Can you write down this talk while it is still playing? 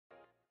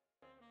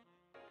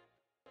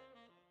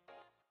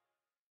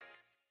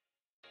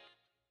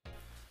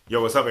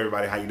Yo, what's up,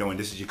 everybody? How you doing?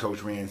 This is your Coach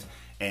Renz.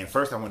 And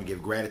first, I want to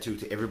give gratitude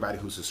to everybody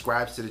who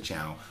subscribes to the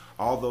channel,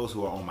 all those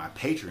who are on my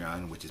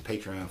Patreon, which is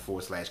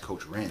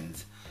Patreon.com/Coach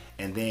Renz,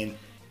 and then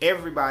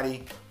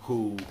everybody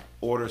who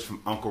orders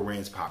from Uncle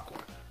Renz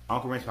Popcorn.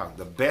 Uncle Renz Popcorn,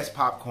 the best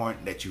popcorn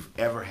that you've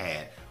ever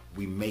had.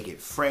 We make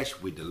it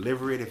fresh. We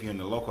deliver it if you're in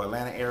the local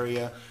Atlanta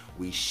area.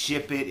 We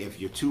ship it if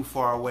you're too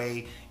far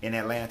away in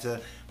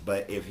Atlanta.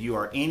 But if you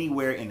are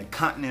anywhere in the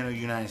continental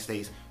United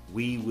States,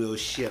 we will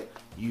ship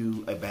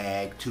you a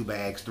bag, 2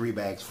 bags, 3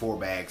 bags, 4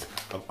 bags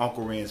of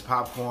Uncle Renz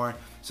popcorn.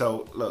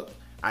 So look,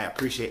 I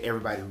appreciate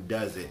everybody who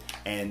does it.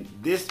 And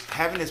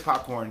having this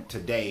popcorn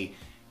today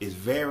is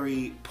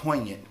very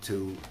poignant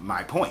to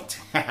my point.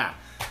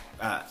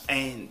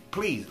 And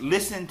please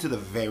listen to the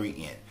very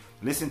end.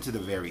 Listen to the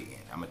very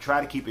end. I'm gonna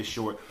try to keep it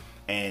short.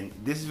 And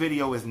this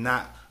video is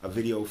not a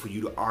video for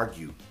you to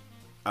argue.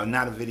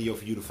 Not a video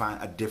for you to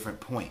find a different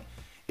point.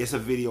 It's a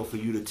video for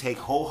you to take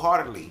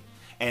wholeheartedly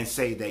and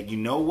say that, you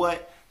know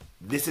what?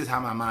 This is how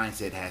my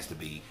mindset has to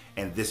be,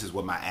 and this is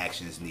what my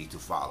actions need to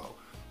follow.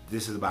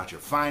 This is about your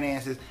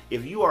finances.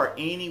 If you are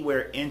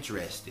anywhere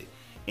interested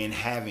in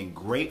having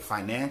great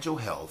financial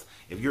health,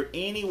 if you're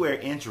anywhere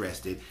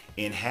interested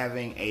in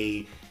having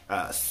a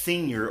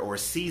senior or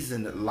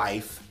seasoned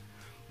life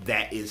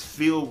that is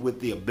filled with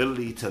the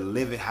ability to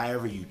live it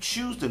however you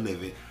choose to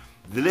live it,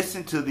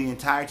 listen to the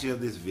entirety of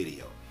this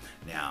video.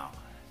 Now,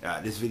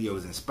 this video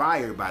is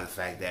inspired by the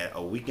fact that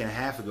a week and a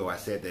half ago I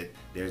said that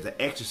there's an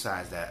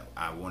exercise that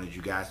I wanted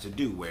you guys to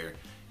do where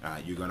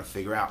you're going to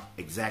figure out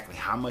exactly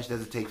how much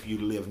does it take for you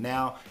to live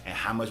now and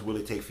how much will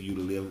it take for you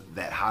to live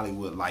that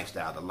Hollywood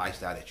lifestyle, the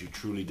lifestyle that you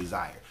truly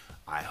desire.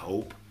 I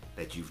hope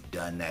that you've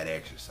done that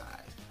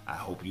exercise. I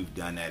hope you've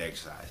done that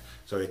exercise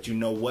so that you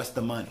know what's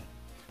the money.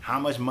 How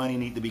much money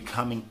need to be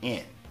coming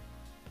in.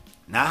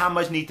 Not how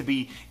much need to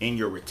be in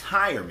your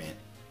retirement,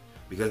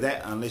 because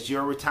that, unless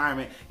your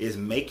retirement is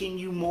making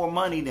you more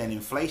money than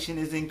inflation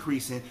is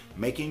increasing,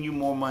 making you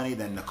more money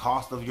than the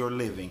cost of your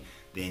living,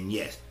 then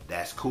yes,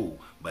 that's cool.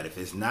 But if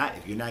it's not,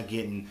 if you're not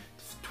getting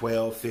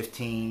 12,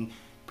 15%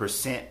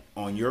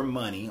 on your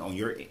money, on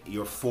your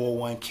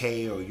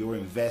 401k or your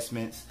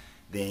investments,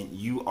 then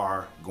you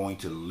are going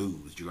to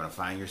lose. You're going to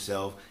find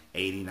yourself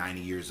 80,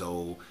 90 years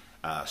old,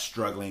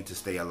 struggling to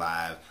stay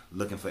alive,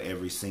 looking for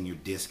every senior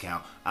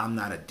discount. I'm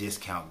not a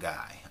discount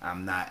guy.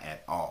 I'm not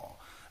at all.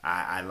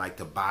 I like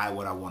to buy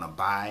what I want to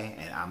buy,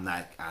 and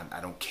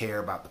I don't care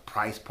about the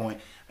price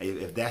point.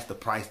 If that's the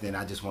price, then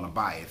I just want to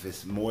buy it. If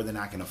it's more than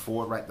I can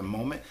afford right the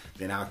moment,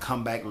 then I'll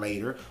come back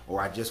later,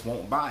 or I just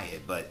won't buy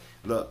it. But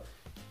look,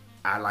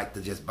 I like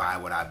to just buy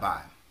what I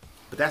buy.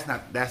 But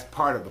that's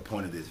part of the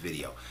point of this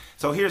video.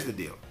 So here's the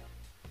deal.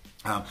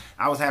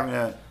 I've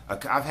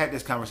had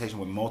this conversation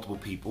with multiple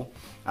people.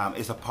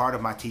 It's a part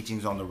of my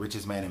teachings on the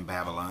richest man in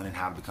Babylon and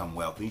how to become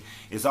wealthy.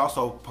 It's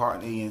also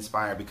partly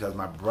inspired because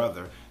my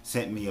brother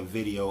sent me a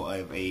video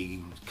of a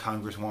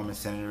congresswoman,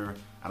 senator,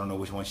 I don't know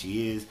which one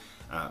she is,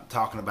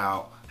 talking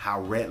about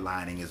how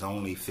redlining is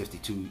only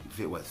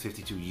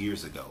 52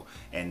 years ago,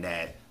 and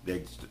that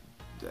there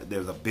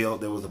was a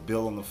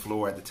bill on the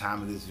floor at the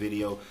time of this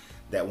video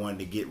that wanted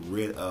to get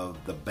rid of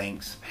the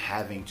banks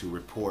having to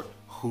report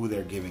who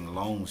they're giving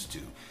loans to,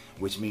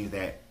 which means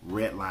that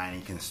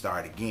redlining can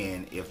start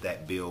again if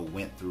that bill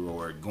went through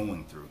or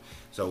going through.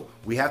 So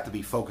we have to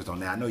be focused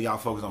on that. I know y'all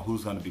focus on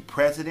who's going to be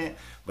president,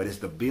 but it's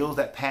the bills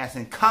that pass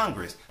in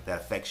Congress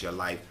that affects your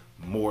life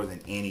more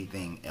than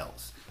anything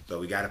else. So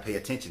we got to pay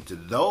attention to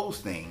those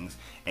things,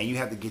 and you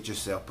have to get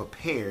yourself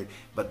prepared.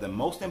 But the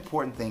most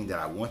important thing that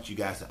I want you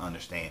guys to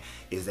understand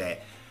is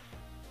that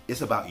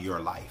it's about your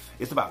life.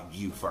 It's about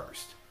you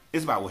first.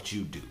 It's about what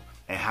you do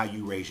and how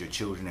you raise your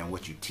children and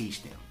what you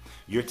teach them.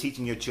 You're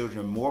teaching your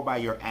children more by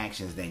your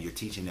actions than you're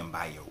teaching them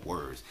by your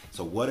words.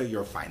 So what are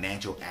your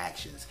financial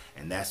actions?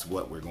 And that's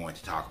what we're going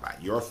to talk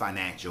about, your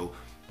financial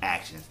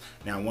actions.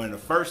 Now, one of the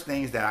first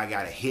things that I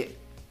got to hit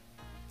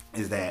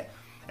is that,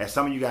 as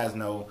some of you guys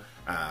know,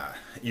 I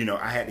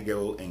had to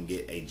go and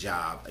get a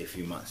job a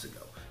few months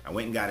ago. I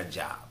went and got a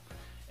job,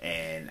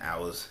 and I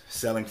was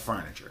selling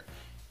furniture.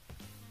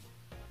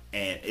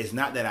 And it's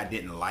not that I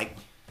didn't like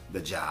the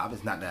job.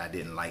 It's not that I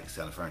didn't like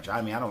selling furniture.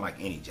 I mean, I don't like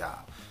any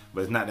job,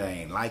 but it's not that I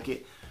ain't like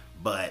it,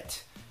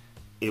 but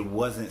it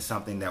wasn't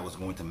something that was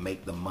going to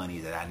make the money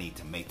that I need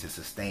to make to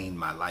sustain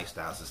my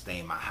lifestyle,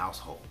 sustain my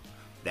household.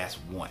 That's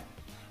one.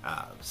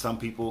 Some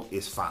people,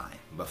 it's fine,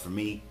 but for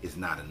me, it's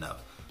not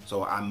enough.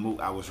 So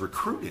I was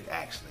recruited,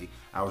 actually.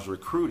 I was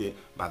recruited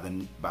by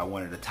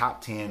one of the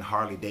top 10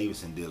 Harley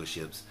Davidson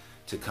dealerships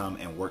to come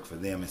and work for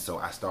them. And so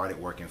I started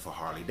working for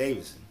Harley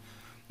Davidson.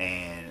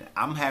 And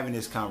I'm having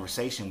this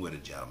conversation with a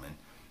gentleman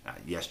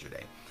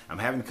yesterday. I'm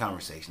having a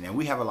conversation, and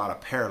we have a lot of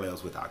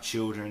parallels with our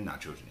children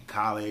in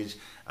college,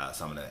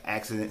 some of the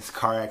accidents,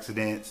 car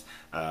accidents,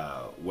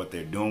 what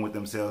they're doing with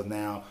themselves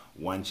now.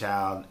 One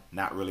child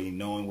not really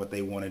knowing what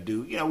they want to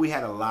do. We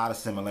had a lot of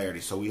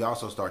similarities. So we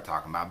also start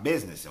talking about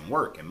business and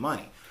work and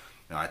money.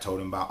 Now, I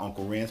told him about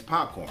Uncle Renz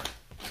Popcorn.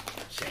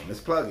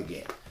 Shameless plug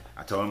again.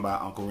 I told him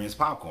about Uncle Renz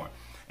Popcorn.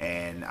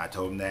 And I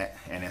told him that,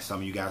 and as some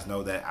of you guys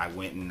know, that I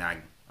went and I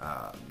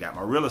got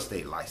my real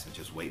estate license,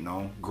 just waiting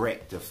on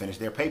Gret to finish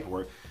their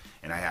paperwork,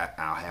 and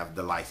I'll have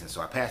the license.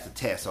 So I passed the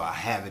test, so I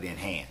have it in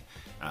hand.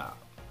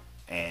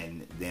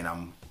 And then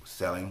I'm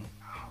selling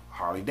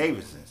Harley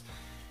Davidsons.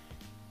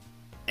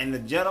 And the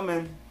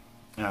gentleman,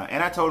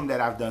 and I told him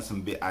that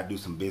I do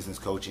some business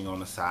coaching on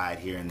the side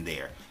here and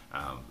there.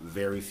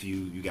 Very few,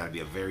 you got to be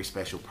a very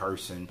special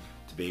person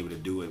to be able to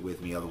do it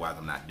with me. Otherwise,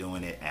 I'm not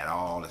doing it at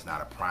all. It's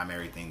not a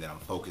primary thing that I'm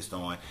focused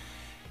on.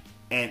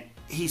 And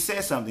he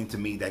said something to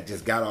me that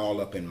just got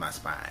all up in my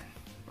spine,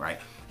 right?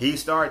 He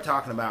started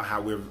talking about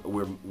how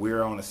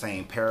we're on the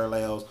same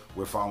parallels,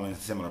 we're following a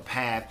similar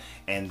path,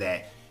 and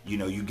that, you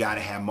know, you got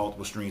to have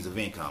multiple streams of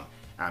income.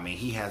 I mean,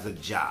 he has a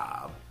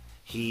job.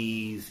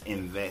 He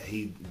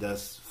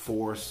does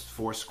four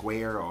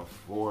square or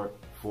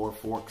four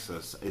forks.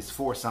 It's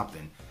four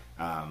something.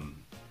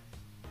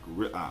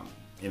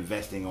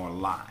 Investing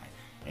online,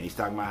 and he's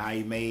talking about how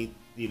he made,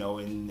 you know,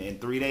 in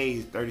 3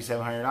 days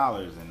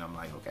 $3,700, and I'm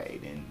like, okay,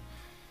 then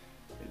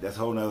that's a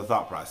whole nother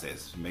thought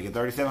process. Making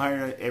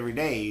 $3,700 every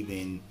day,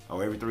 then,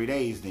 or every 3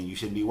 days, then you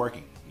shouldn't be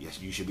working.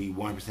 Yes, you should be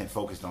 100%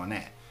 focused on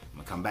that. I'm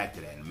gonna come back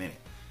to that in a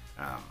minute.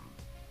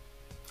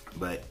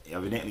 But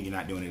evidently you're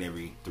not doing it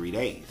every 3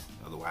 days.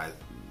 Otherwise,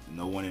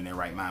 no one in their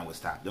right mind would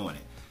stop doing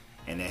it.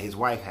 And that his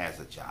wife has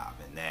a job,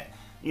 and that,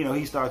 you know,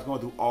 he starts going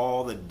through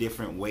all the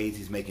different ways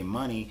he's making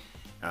money,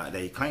 that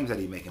he claims that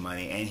he's making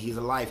money, and he's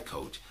a life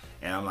coach.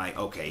 And I'm like,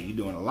 okay, you're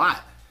doing a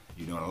lot.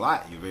 You're doing a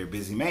lot. You're a very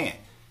busy man.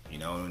 You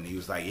know, and he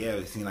was like, yeah,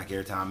 it seems like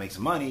every time I make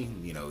some money,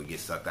 you know, it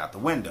gets sucked out the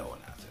window.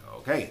 And I said,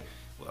 okay,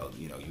 well,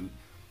 you know,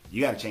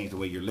 you got to change the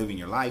way you're living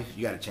your life.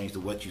 You got to change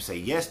what you say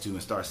yes to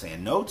and start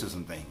saying no to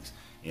some things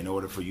in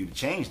order for you to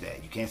change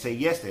that. You can't say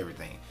yes to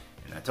everything.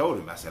 And I told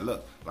him, I said,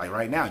 look, like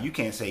right now, you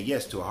can't say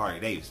yes to a Harley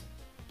Davidson.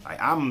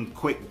 Like, I'm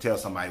quick to tell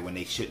somebody when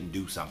they shouldn't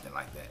do something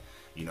like that.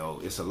 You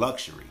know, it's a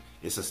luxury.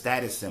 It's a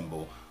status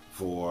symbol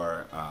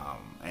for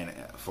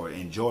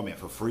enjoyment,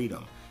 for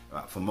freedom.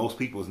 For most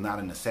people, it's not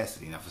a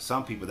necessity. Now, for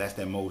some people, that's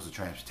their modes of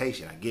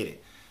transportation. I get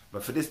it.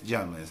 But for this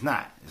gentleman, it's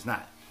not. It's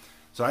not.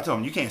 So I told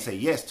him, you can't say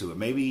yes to it.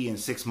 Maybe in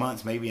 6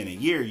 months, maybe in a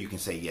year, you can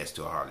say yes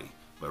to a Harley.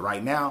 But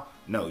right now,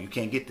 no, you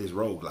can't get this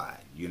road glide.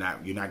 You're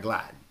not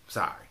gliding.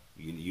 Sorry.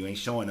 You ain't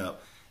showing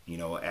up, you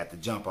know, at the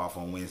jump off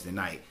on Wednesday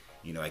night,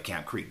 you know, at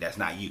Camp Creek. That's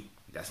not you.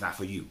 That's not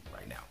for you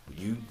right now.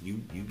 You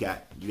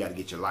got to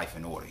get your life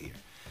in order here.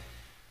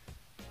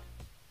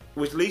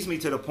 Which leads me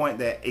to the point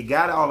that it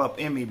got all up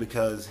in me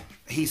because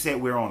he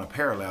said we're on a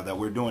parallel, that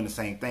we're doing the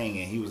same thing.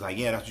 And he was like,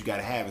 yeah, that's what you got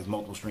to have is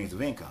multiple streams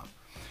of income.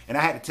 And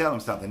I had to tell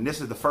him something.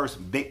 This is the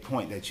first big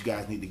point that you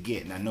guys need to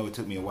get. And I know it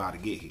took me a while to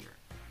get here.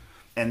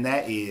 And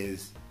that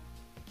is,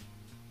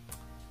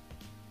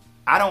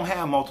 I don't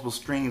have multiple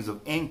streams of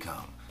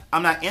income.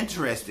 I'm not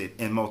interested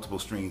in multiple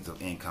streams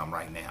of income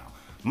right now.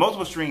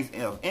 Multiple streams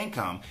of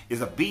income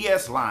is a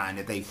BS line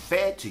that they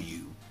fed to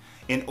you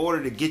in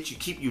order to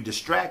keep you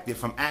distracted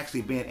from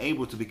actually being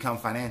able to become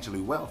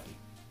financially wealthy.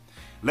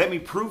 Let me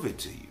prove it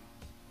to you.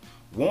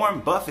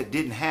 Warren Buffett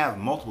didn't have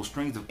multiple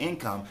streams of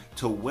income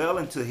till well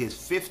into his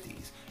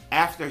 50s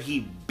after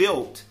he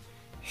built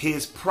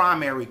his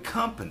primary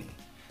company.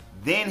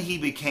 Then he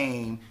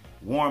became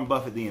Warren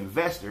Buffett the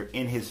investor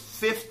in his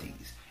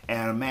 50s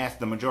and amassed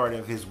the majority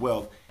of his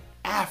wealth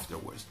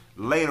afterwards,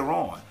 later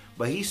on.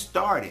 But he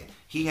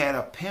had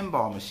a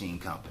pinball machine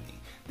company.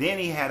 Then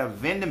he had a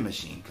vending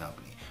machine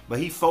company. But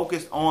he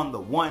focused on the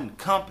one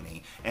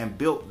company and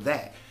built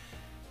that.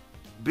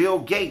 Bill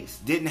Gates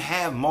didn't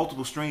have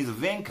multiple streams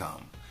of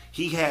income.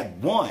 He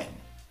had one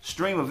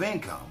stream of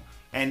income.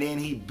 And then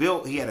he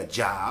had a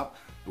job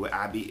with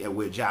I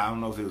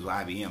don't know if it was with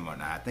IBM or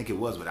not. I think it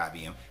was with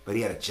IBM. But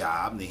he had a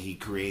job. Then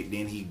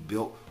he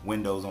built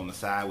Windows on the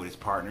side with his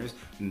partners.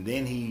 And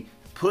then he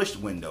pushed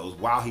Windows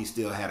while he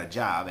still had a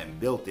job and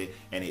built it,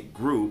 and it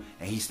grew,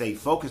 and he stayed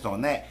focused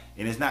on that.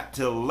 And it's not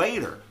till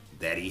later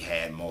that he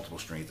had multiple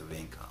streams of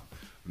income.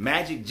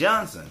 Magic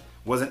Johnson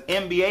was an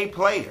NBA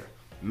player,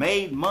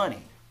 made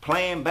money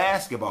playing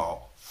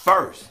basketball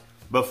first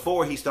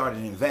before he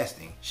started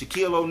investing.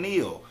 Shaquille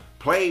O'Neal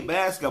played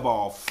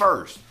basketball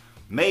first,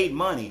 made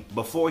money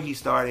before he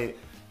started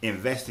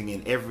investing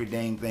in every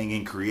dang thing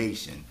in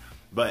creation.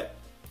 But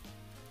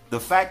the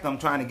fact I'm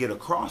trying to get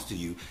across to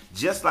you,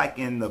 just like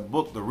in the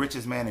book, The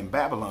Richest Man in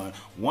Babylon,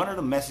 one of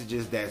the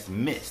messages that's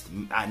missed,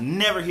 I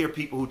never hear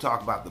people who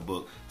talk about the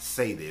book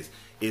say this,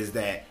 is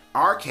that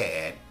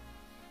Arcad,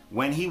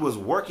 when he was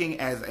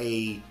working as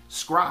a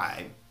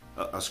scribe,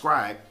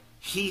 when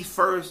he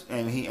first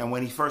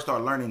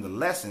started learning the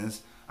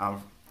lessons,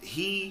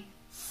 he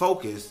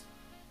focused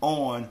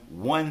on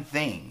one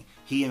thing.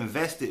 He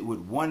invested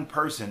with one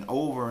person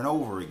over and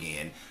over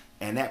again,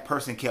 and that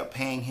person kept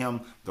paying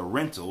him the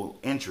rental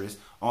interest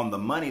on the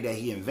money that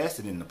he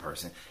invested in the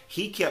person.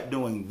 He kept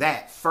doing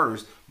that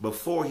first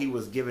before he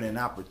was given an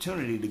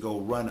opportunity to go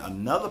run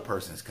another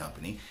person's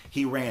company.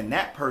 He ran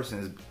that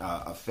person's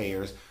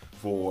affairs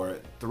for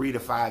 3 to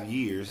 5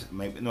 years.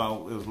 Maybe,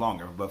 no, it was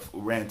longer, but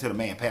ran until the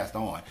man passed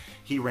on.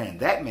 He ran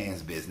that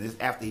man's business.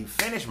 After he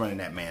finished running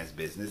that man's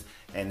business,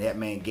 and that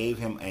man gave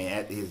him, and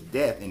at his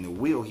death, in the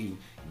will, he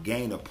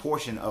gained a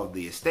portion of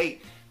the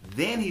estate,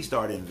 then he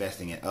started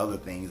investing in other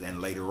things,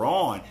 and later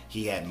on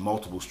he had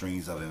multiple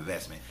streams of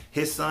investment.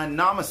 His son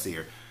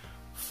Namasir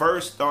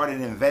first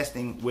started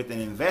investing with an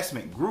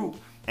investment group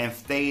and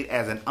stayed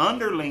as an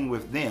underling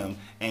with them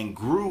and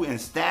grew in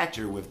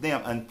stature with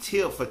them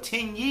until for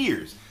 10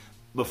 years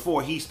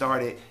before he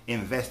started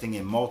investing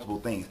in multiple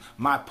things.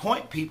 My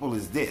point, people,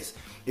 is this,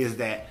 is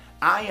that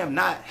I am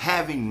not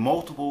having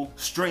multiple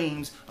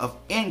streams of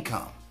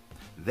income.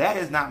 That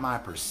is not my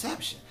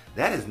perception.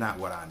 That is not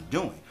what I'm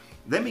doing.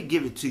 Let me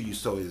give it to you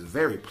so it's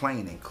very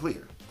plain and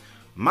clear.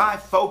 My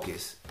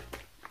focus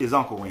is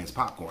Uncle Ren's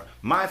Popcorn.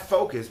 My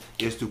focus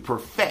is to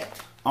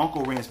perfect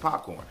Uncle Ren's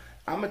Popcorn.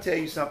 I'm going to tell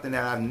you something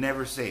that I've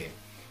never said.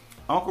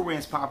 Uncle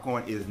Ren's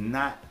Popcorn is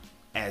not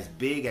as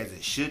big as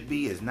it should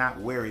be, is not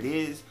where it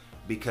is,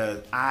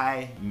 because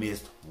I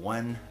missed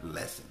one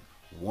lesson.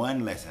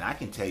 One lesson. I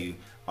can tell you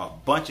a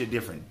bunch of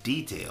different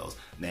details,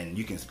 then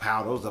you can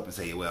pile those up and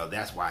say, well,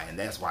 that's why, and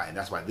that's why, and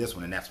that's why this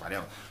one, and that's why that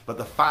one. But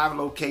the 5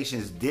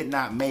 locations did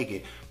not make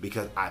it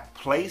because I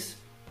placed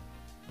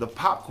the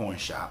popcorn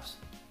shops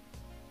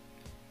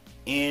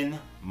in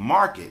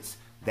markets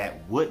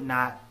that would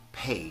not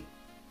pay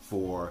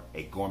for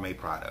a gourmet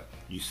product.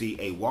 You see,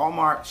 a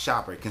Walmart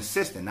shopper,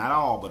 consistent, not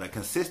all, but a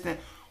consistent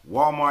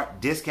Walmart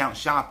discount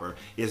shopper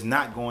is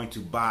not going to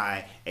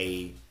buy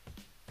a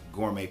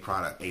gourmet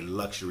product, a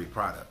luxury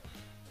product.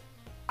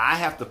 I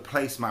have to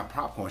place my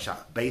popcorn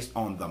shop based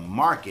on the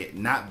market,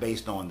 not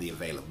based on the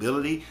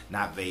availability,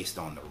 not based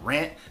on the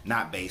rent,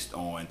 not based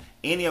on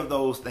any of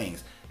those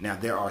things. Now,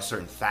 there are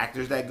certain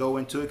factors that go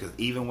into it, because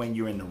even when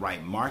you're in the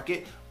right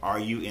market, are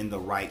you in the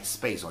right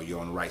space? Are you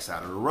on the right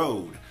side of the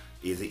road?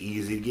 Is it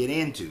easy to get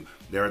into?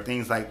 There are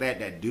things like that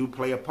that do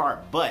play a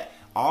part, but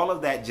all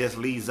of that just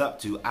leads up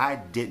to I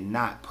did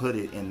not put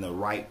it in the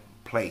right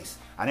place.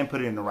 I didn't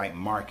put it in the right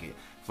market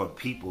for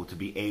people to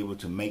be able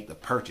to make the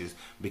purchase,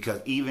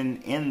 because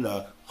even in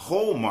the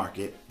whole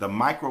market, the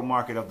micro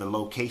market of the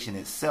location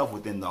itself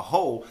within the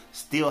whole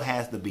still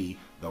has to be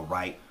the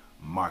right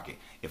market.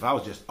 If I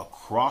was just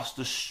across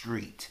the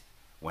street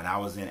when I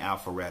was in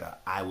Alpharetta,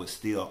 I would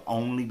still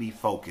only be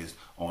focused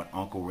on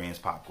Uncle Ren's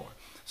Popcorn.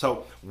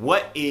 So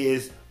what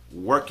is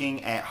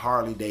working at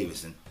Harley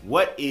Davidson?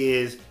 What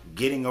is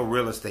getting a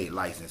real estate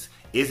license?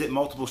 Is it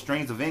multiple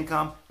streams of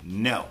income?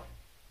 No,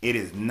 it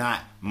is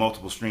not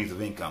multiple streams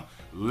of income.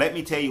 Let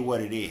me tell you what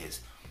it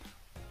is.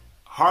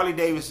 Harley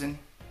Davidson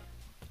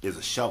is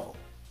a shovel.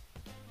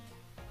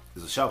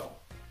 It's a shovel.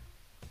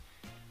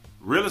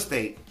 Real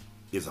estate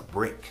is a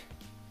brick.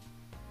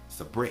 It's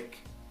a brick.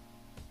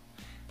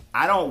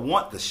 I don't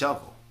want the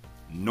shovel,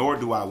 nor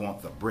do I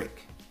want the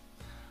brick.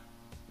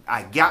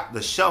 I got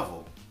the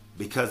shovel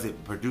because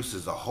it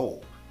produces a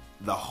hole.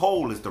 The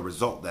hole is the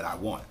result that I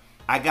want.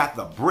 I got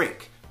the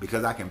brick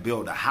because I can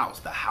build a house,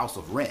 the house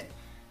of rent.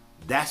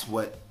 That's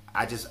what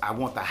I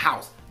want, the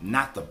house,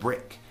 not the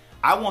brick.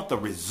 I want the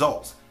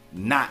results,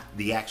 not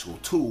the actual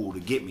tool to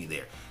get me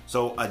there.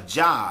 So a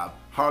job,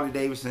 Harley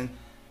Davidson,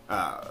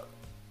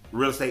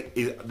 real estate,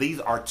 these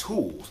are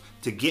tools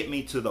to get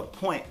me to the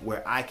point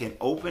where I can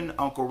open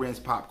Uncle Ren's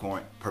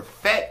Popcorn,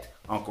 perfect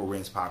Uncle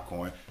Ren's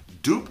Popcorn,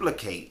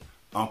 duplicate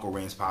Uncle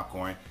Ren's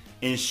Popcorn,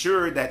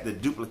 ensure that the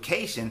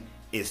duplication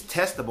is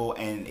testable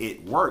and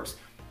it works,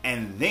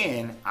 and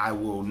then I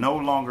will no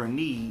longer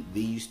need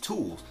these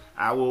tools.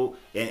 I will,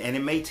 and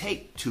it may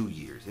take 2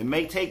 years, it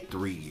may take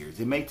 3 years,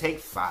 it may take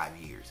 5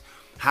 years.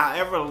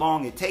 However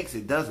long it takes,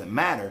 it doesn't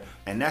matter.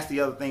 And that's the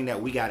other thing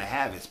that we got to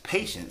have is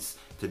patience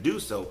to do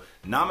so.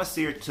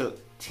 Namasir took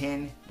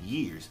 10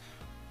 years.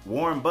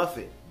 Warren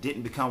Buffett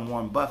didn't become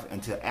Warren Buffett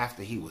until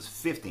after he was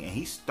 50, and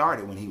he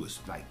started when he was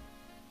like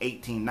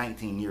 18,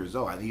 19 years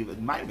old. I think it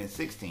might have been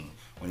 16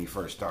 when he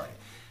first started.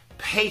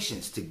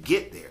 Patience to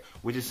get there,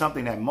 which is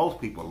something that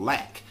most people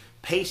lack.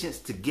 Patience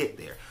to get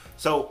there.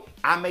 So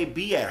I may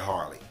be at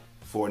Harley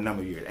for a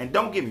number of years, and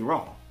don't get me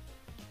wrong,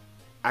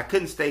 I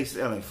couldn't stay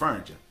selling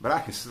furniture, but I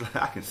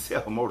can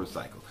sell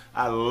motorcycles.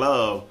 I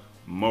love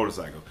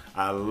motorcycles.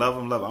 I love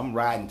them, love them. I'm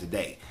riding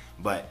today,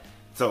 but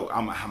so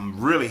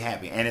I'm really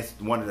happy, and it's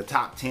one of the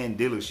top 10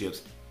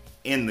 dealerships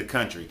in the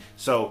country.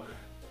 So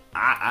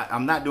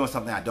I'm not doing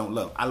something I don't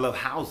love. I love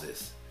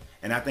houses,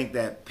 and I think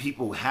that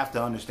people have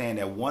to understand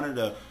that one of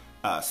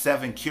the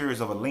 7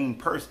 cures of a lean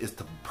purse is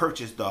to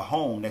purchase the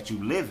home that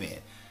you live in.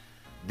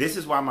 This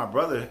is why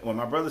when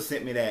my brother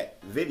sent me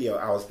that video,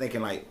 I was thinking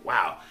like,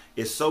 wow,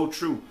 it's so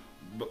true.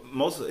 But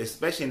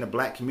especially in the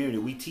black community,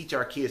 we teach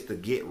our kids to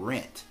get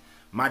rent.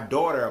 My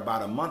daughter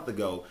about a month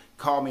ago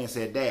called me and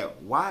said, Dad,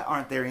 why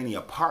aren't there any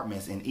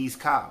apartments in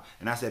East Cobb?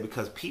 And I said,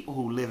 because people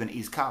who live in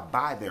East Cobb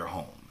buy their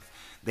homes.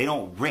 They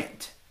don't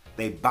rent.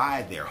 They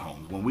buy their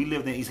homes. When we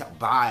lived in East Cobb,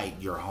 buy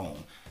your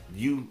home.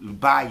 You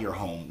buy your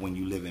home when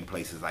you live in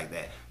places like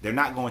that. They're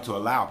not going to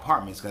allow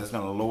apartments because it's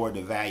going to lower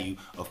the value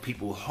of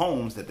people's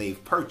homes that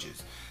they've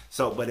purchased.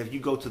 So, but if you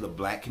go to the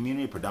black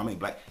community, predominantly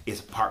black, it's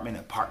apartment,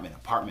 apartment,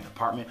 apartment,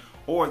 apartment,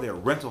 or they're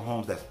rental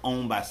homes that's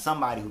owned by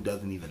somebody who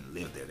doesn't even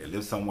live there. They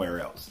live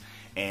somewhere else.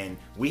 And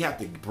we have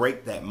to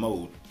break that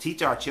mode.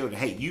 Teach our children,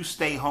 hey, you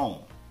stay home.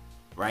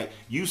 right?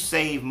 You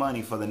save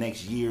money for the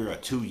next year or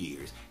 2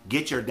 years.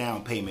 Get your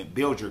down payment,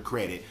 build your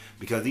credit,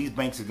 because these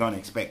banks are going to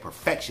expect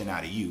perfection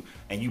out of you,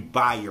 and you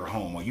buy your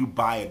home or you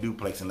buy a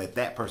duplex and let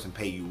that person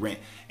pay you rent.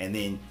 And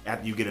then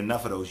after you get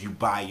enough of those, you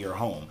buy your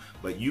home.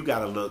 But you got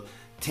to look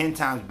 10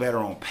 times better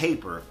on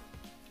paper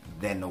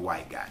than the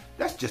white guy.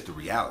 That's just the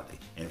reality.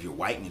 And if you're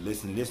white and you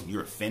listen to this and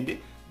you're offended,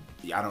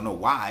 I don't know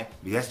why,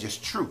 but that's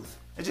just truth.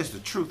 It's just the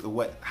truth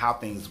of how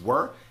things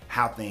were,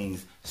 how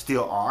things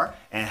still are,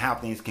 and how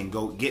things can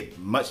get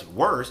much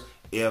worse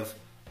if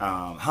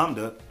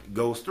HMDA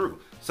goes through.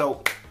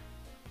 So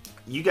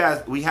you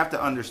guys, we have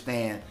to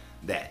understand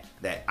that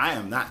I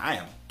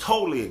am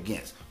totally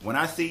against when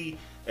I see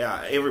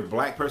every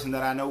black person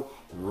that I know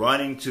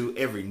running to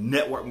every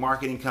network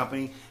marketing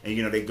company,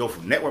 and they go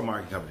from network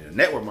marketing company to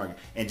network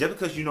marketing, and just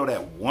because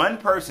that one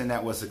person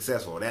that was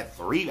successful,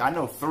 I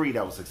know three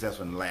that was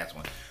successful in the last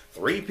one.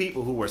 3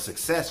 people who were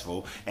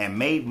successful and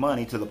made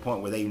money to the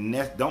point where they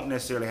don't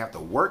necessarily have to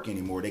work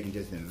anymore. They can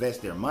just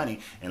invest their money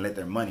and let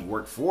their money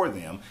work for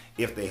them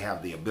if they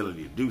have the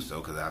ability to do so,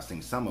 because I've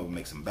seen some of them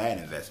make some bad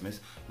investments.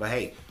 But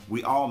hey,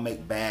 we all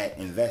make bad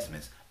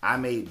investments. I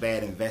made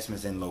bad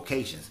investments in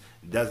locations.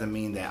 Doesn't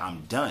mean that I'm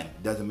done.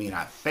 Doesn't mean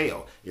I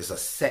failed. It's a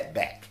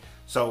setback.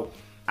 So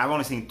I've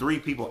only seen 3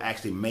 people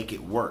actually make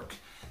it work.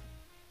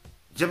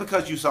 Just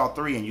because you saw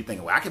 3 and you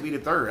think, well, I could be the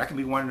 3rd, I can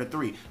be one of the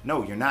 3.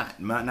 No, you're not.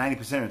 90%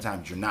 of the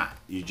time, you're not.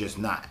 You're just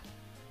not.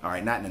 All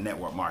right, not in the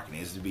network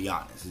marketing. It's to be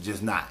honest. It's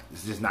just not.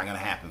 It's just not going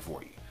to happen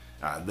for you.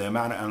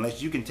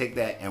 Unless you can take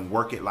that and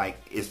work it like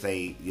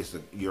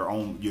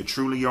you're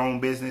truly your own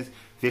business,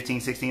 15,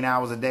 16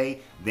 hours a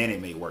day, then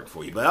it may work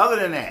for you. But other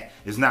than that,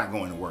 it's not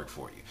going to work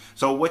for you.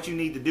 So what you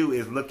need to do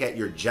is look at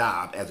your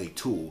job as a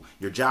tool.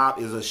 Your job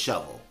is a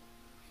shovel,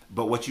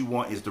 but what you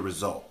want is the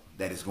result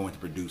that it's going to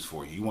produce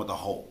for you. You want the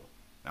hole.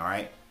 All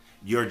right.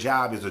 Your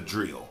job is a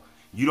drill.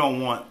 You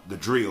don't want the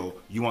drill.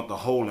 You want the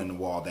hole in the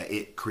wall that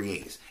it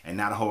creates, and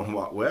not a hole in the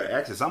wall. Well,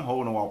 actually, some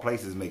hole in the wall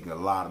places making a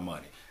lot of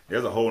money.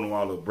 There's a hole in the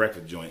wall little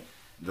breakfast joint.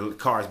 The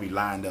cars be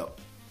lined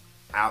up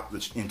out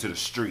into the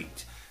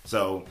street.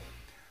 So,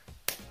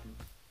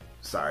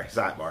 sorry,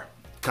 sidebar.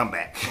 Come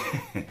back.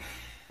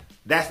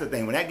 That's the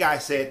thing. When that guy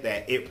said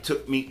that, it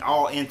took me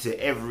all into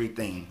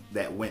everything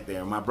that went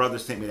there. My brother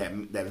sent me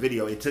that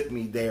video. It took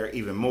me there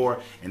even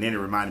more. And then it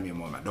reminded me of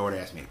when my daughter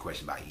asked me a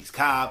question about East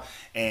Cobb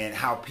and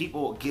how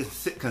people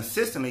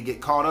consistently get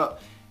caught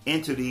up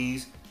into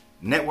these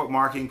network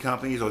marketing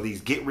companies or these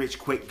get rich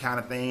quick kind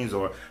of things,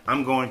 or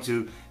I'm going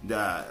to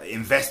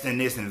invest in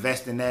this,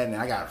 invest in that. And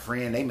I got a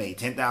friend, they made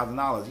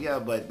 $10,000. Yeah,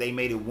 but they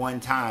made it one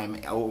time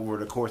over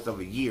the course of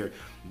a year.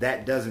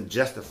 That doesn't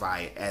justify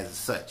it as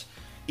such.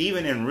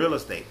 Even in real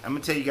estate, I'm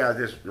going to tell you guys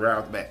this right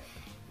off the bat.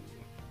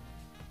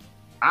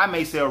 I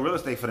may sell real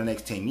estate for the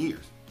next 10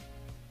 years,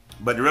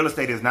 but the real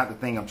estate is not the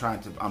thing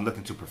I'm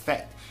looking to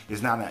perfect.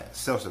 It's not a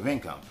source of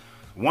income.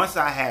 Once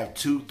I have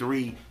 2,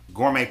 3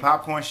 gourmet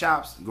popcorn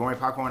shops, gourmet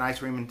popcorn, ice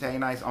cream, and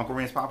Italian ice, Uncle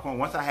Ren's popcorn,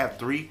 once I have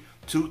 2,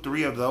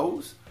 3 of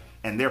those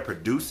and they're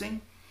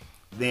producing,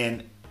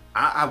 then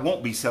I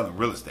won't be selling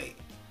real estate.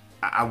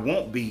 I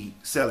won't be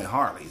selling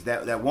Harleys.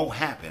 That won't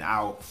happen.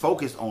 I'll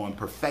focus on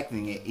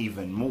perfecting it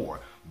even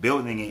more,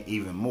 building it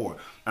even more,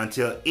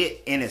 until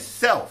it in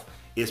itself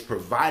is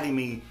providing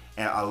me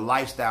a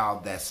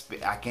lifestyle that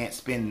I can't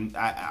spend.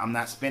 I'm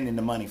not spending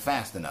the money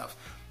fast enough.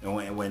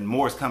 And when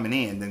more is coming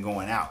in than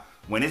going out,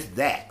 when it's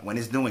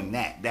doing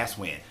that, that's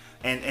when.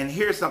 And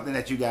here's something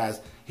that you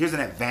guys, here's an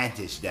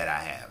advantage that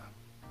I have.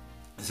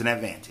 It's an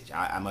advantage,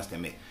 I must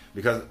admit,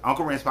 because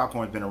Uncle Ren's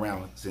Popcorn has been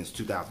around since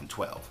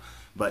 2012.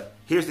 But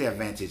here's the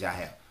advantage I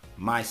have.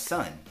 My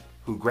son,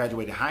 who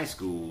graduated high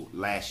school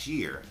last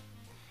year,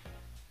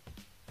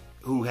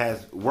 who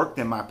has worked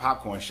in my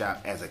popcorn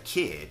shop as a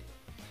kid,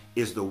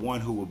 is the one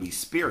who will be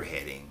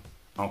spearheading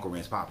Uncle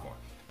Ren's Popcorn.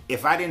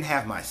 If I didn't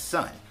have my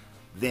son,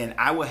 then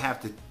I would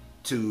have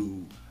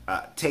to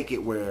take it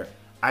where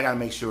I got to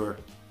make sure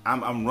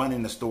I'm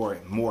running the store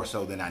more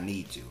so than I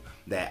need to.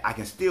 That I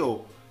can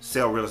still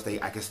sell real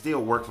estate, I can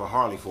still work for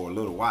Harley for a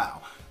little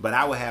while, but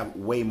I would have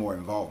way more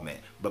involvement.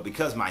 But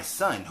because my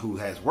son, who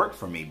has worked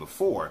for me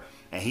before,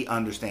 and he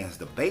understands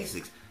the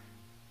basics,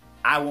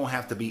 I won't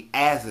have to be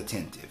as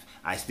attentive.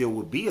 I still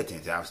would be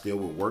attentive. I still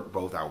would work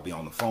both. I would be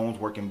on the phones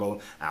working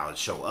both. I would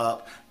show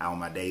up on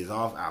my days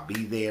off. I'll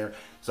be there.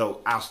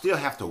 So I'll still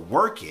have to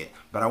work it,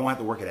 but I won't have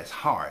to work it as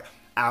hard.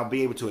 I'll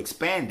be able to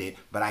expand it,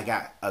 but I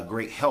got a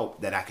great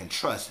help that I can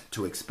trust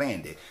to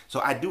expand it. So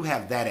I do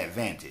have that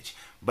advantage.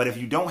 But if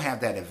you don't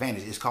have that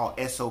advantage, it's called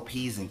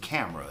SOPs and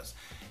cameras.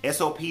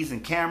 SOPs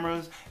and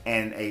cameras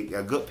and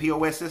a good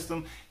POS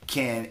system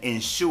can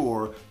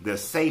ensure the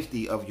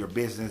safety of your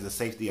business, the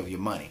safety of your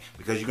money.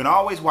 Because you can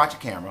always watch a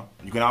camera.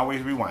 You can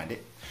always rewind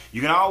it.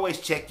 You can always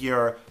check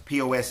your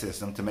POS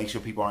system to make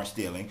sure people aren't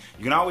stealing.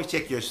 You can always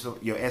check your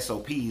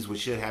SOPs,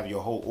 which should have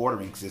your whole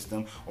ordering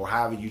system or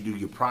however you do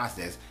your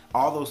process.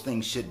 All those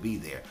things should be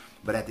there.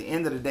 But at the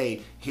end of the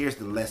day, here's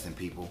the lesson,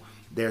 people.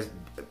 There's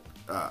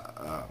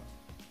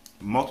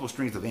multiple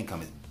streams of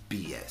income is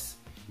BS.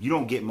 You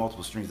don't get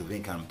multiple streams of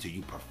income until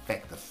you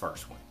perfect the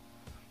first one.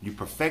 You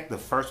perfect the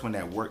first one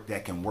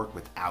that can work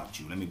without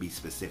you. Let me be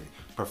specific.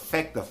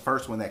 Perfect the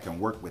first one that can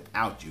work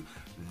without you.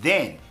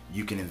 Then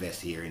you can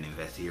invest here and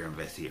invest here,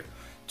 invest here.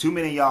 Too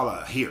many of y'all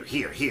are here,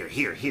 here, here,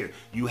 here, here.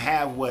 You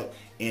have what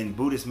in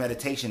Buddhist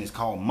meditation is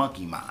called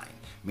monkey mind.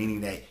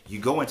 Meaning that you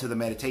go into the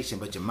meditation,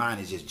 but your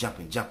mind is just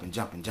jumping, jumping,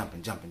 jumping,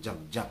 jumping, jumping,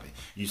 jumping, jumping.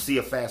 You see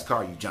a fast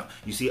car, you jump.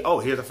 You see, oh,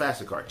 here's a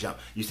faster car, jump.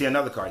 You see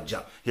another car,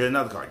 jump. Here's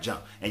another car,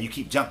 jump. And you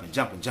keep jumping,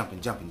 jumping, jumping,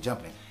 jumping,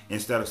 jumping.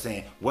 Instead of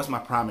saying, what's my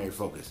primary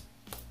focus?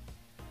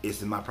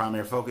 Is my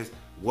primary focus?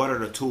 What are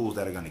the tools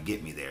that are going to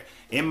get me there?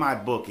 In my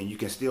book, and you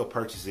can still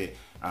purchase it,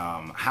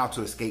 How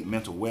to Escape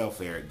Mental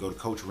Welfare, go to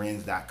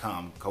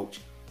CoachRenz.com,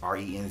 Coach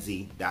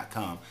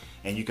RENZ.com,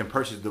 and you can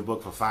purchase the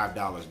book for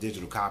 $5,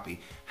 digital copy,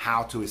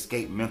 How to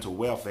Escape Mental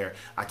Welfare.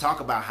 I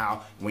talk about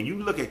how when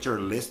you look at your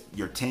list,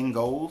 your 10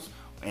 goals,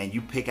 and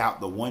you pick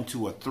out the 1,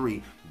 2, or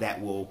 3 that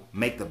will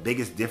make the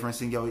biggest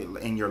difference in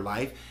your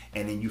life,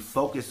 and then you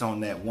focus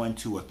on that 1,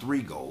 2, or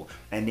 3 goal,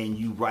 and then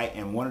you write,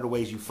 and one of the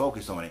ways you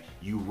focus on it,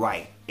 you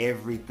write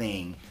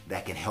everything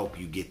that can help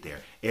you get there,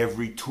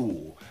 every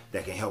tool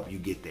that can help you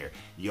get there.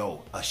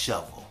 Yo, a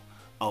shovel,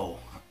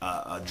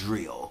 a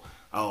drill,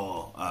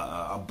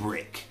 a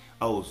brick,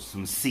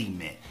 some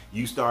cement.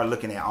 You start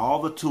looking at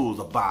all the tools,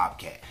 a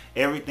bobcat,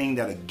 everything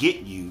that'll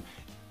get you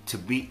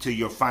to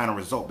your final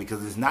result,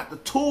 because it's not the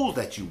tools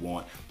that you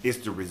want, it's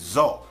the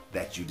result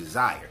that you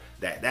desire.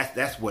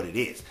 That's what it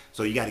is.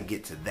 So you got to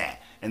get to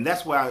that, and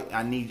that's why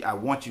I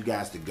want you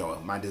guys to go.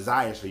 My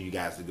desire is for you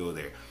guys to go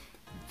there.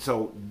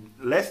 So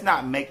let's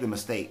not make the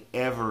mistake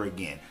ever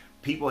again.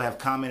 People have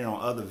commented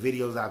on other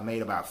videos I've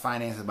made about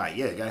finances, about,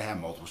 yeah, you got to have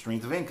multiple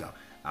streams of income.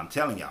 I'm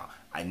telling y'all,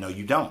 I know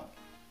you don't.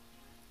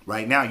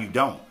 Right now you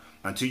don't.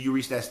 Until you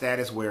reach that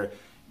status where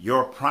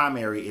your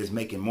primary is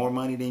making more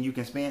money than you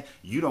can spend,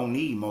 you don't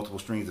need multiple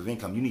streams of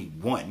income. You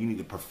need one. You need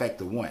to perfect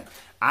the one.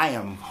 I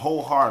am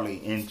wholeheartedly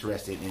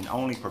interested in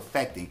only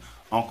perfecting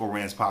Uncle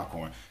Renz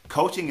Popcorn.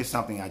 Coaching is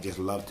something I just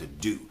love to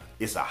do.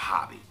 It's a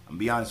hobby. I'm gonna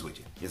be honest with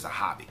you. It's a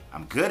hobby.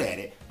 I'm good at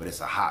it, but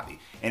it's a hobby.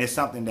 And it's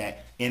something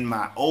that in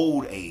my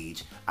old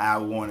age, I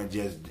want to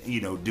just,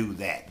 do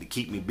that to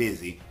keep me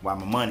busy while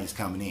my money's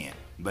coming in.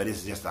 But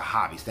it's just a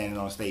hobby, standing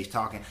on stage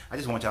talking. I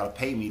just want y'all to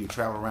pay me to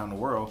travel around the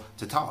world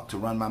to talk, to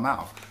run my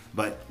mouth.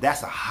 But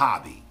that's a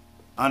hobby.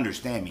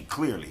 Understand me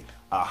clearly,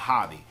 a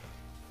hobby.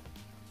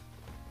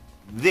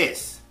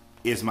 This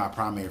is my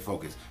primary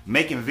focus.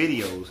 Making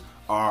videos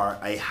are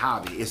a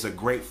hobby. It's a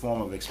great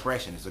form of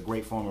expression. It's a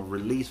great form of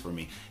release for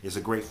me. It's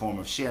a great form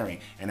of sharing.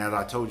 And as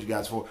I told you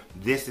guys before,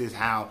 this is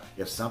how,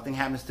 if something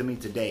happens to me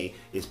today,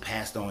 it's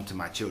passed on to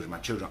my children. My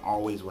children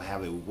always will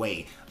have a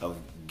way of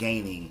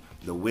gaining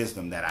the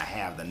wisdom that I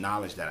have, the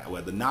knowledge that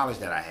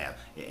I have,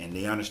 and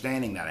the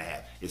understanding that I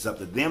have. It's up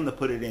to them to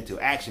put it into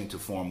action to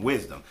form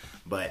wisdom.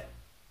 But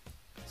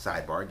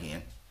sidebar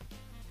again,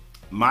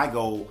 my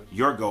goal,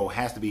 your goal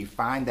has to be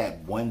find that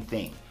one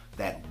thing,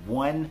 that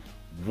one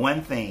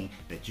thing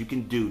that you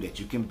can do, that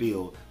you can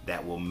build,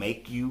 that will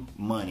make you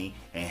money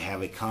and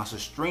have a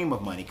constant stream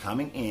of money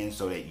coming in,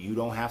 so that you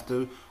don't have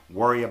to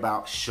worry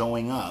about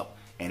showing up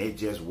and it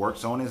just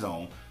works on its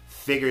own.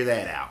 Figure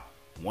that out.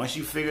 Once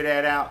you figure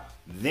that out,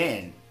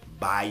 then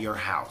buy your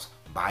house,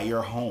 buy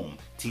your home,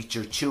 teach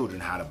your children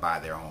how to buy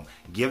their home,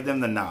 give them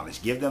the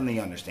knowledge, give them the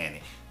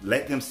understanding,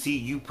 let them see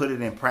you put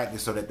it in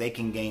practice so that they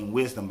can gain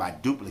wisdom by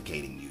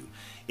duplicating you.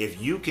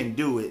 If you can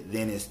do it,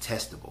 then it's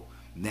testable.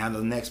 Now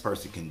the next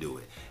person can do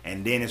it,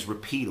 and then it's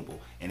repeatable.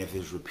 And if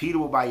it's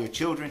repeatable by your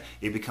children,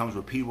 it becomes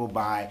repeatable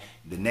by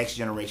the next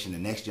generation, the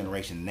next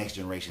generation, the next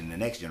generation, the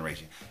next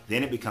generation.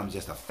 Then it becomes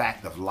just a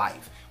fact of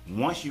life.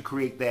 Once you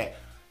create that,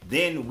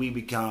 then we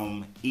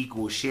become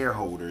equal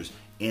shareholders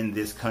in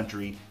this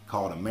country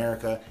called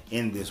America,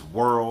 in this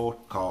world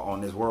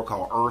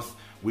called Earth.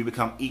 We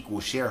become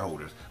equal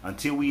shareholders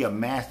until we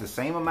amass the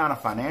same amount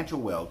of financial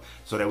wealth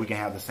so that we can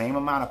have the same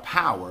amount of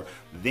power.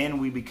 Then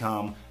we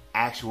become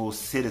actual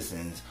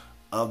citizens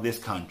of this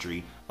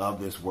country,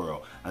 of this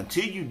world.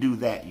 Until you do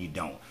that, you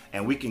don't.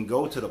 And we can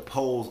go to the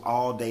polls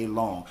all day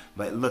long,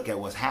 but look at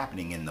what's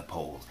happening in the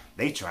polls.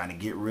 They trying to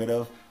get rid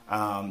of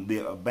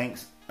the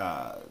banks,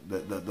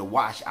 the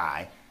watch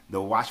eye,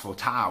 the watchful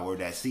tower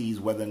that sees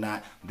whether or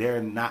not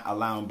they're not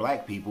allowing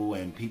black people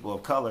and people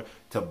of color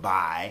to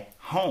buy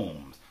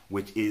homes,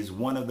 which is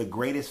one of the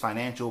greatest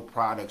financial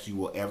products you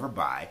will ever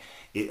buy.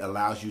 It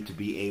allows you to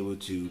be able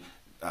to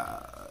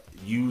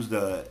use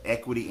the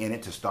equity in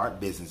it to start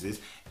businesses.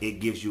 It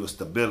gives you a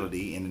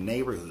stability in the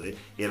neighborhood.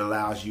 It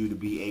allows you to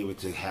be able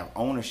to have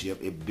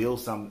ownership. It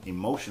builds something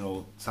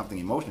emotional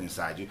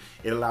inside you.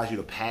 It allows you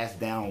to pass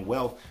down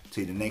wealth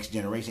to the next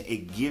generation.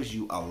 It gives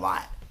you a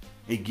lot.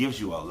 It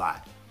gives you a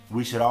lot.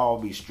 We should all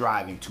be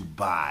striving to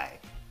buy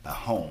a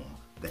home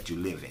that you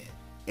live in.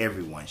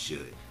 Everyone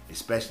should,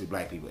 especially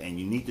black people, and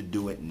you need to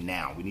do it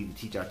now. We need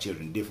to teach our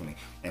children differently.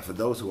 And for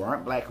those who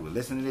aren't black, who are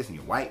listening to this and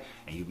you're white,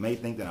 and you may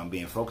think that I'm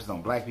being focused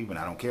on black people and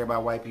I don't care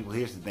about white people,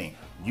 here's the thing.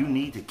 You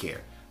need to care,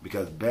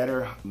 because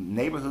better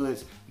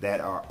neighborhoods that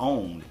are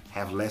owned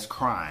have less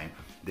crime.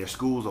 their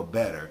schools are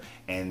better,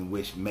 and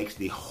which makes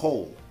the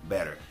whole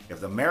better.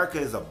 If America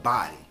is a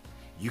body,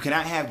 you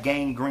cannot have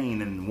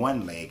gangrene in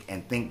one leg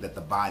and think that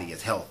the body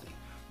is healthy.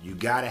 You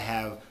got to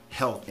have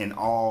health in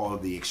all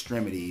of the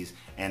extremities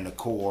and the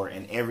core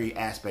and every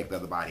aspect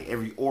of the body.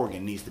 Every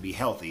organ needs to be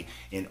healthy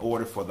in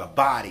order for the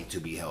body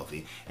to be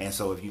healthy. And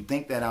so if you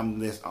think that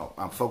I'm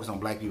focused on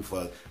black people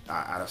for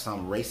out of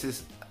some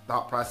racist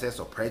thought process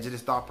or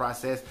prejudice thought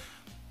process,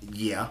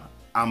 yeah,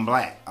 I'm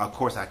black. Of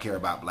course I care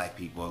about black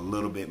people a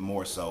little bit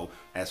more so,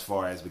 as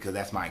far as, because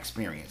that's my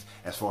experience,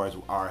 as far as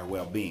our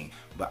well-being.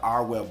 But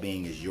our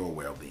well-being is your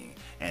well-being.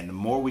 And the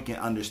more we can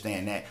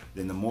understand that,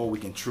 then the more we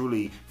can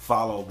truly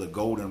follow the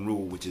golden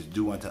rule, which is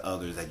do unto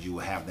others as you will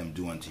have them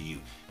do unto you.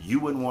 You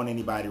wouldn't want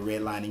anybody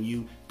redlining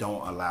you.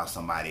 Don't allow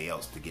somebody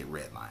else to get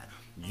redlined.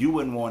 You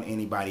wouldn't want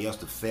anybody else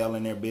to fail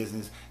in their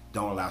business.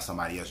 Don't allow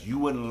somebody else. You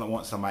wouldn't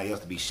want somebody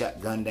else to be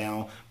shot, gunned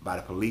down by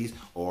the police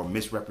or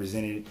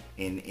misrepresented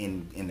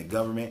in the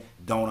government.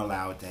 Don't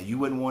allow it to. You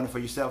wouldn't want it for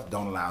yourself.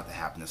 Don't allow it to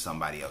happen to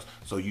somebody else.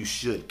 So you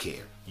should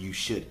care. You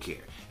should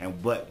care.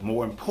 But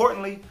more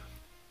importantly,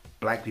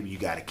 black people, you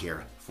got to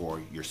care for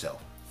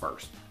yourself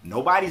first.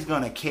 Nobody's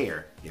going to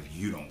care if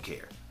you don't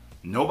care.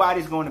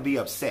 Nobody's going to be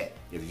upset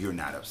if you're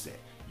not upset.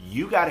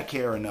 You got to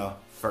care enough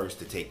first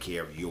to take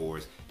care of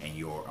yours and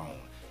your own.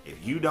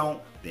 If you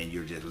don't, then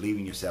you're just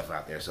leaving yourself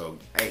out there. So,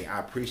 hey, I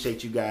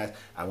appreciate you guys.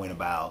 I went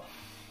about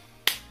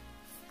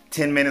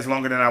 10 minutes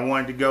longer than I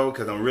wanted to go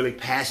because I'm really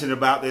passionate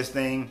about this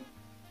thing.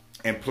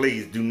 And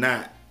please do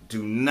not,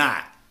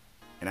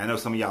 and I know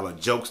some of y'all are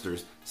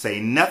jokesters, say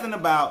nothing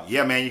about,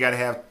 yeah, man, you got to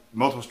have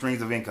multiple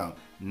streams of income.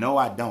 No,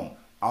 I don't.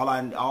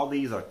 All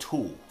these are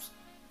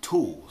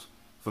tools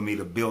for me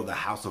to build the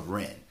house of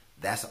Ren.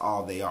 That's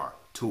all they are,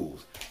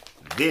 tools.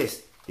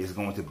 This is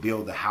going to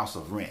build the house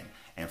of Ren.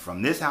 And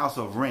from this house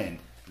of Ren,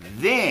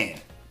 then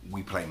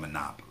we play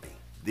Monopoly.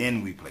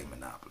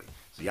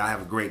 So y'all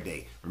have a great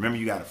day. Remember,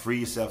 you got to free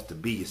yourself to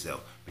be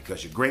yourself,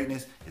 because your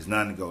greatness is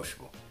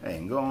non-negotiable. Hey,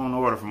 and go on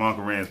order from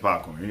Uncle Ren's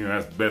popcorn. You know,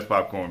 that's the best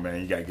popcorn,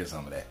 man. You got to get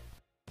some of that.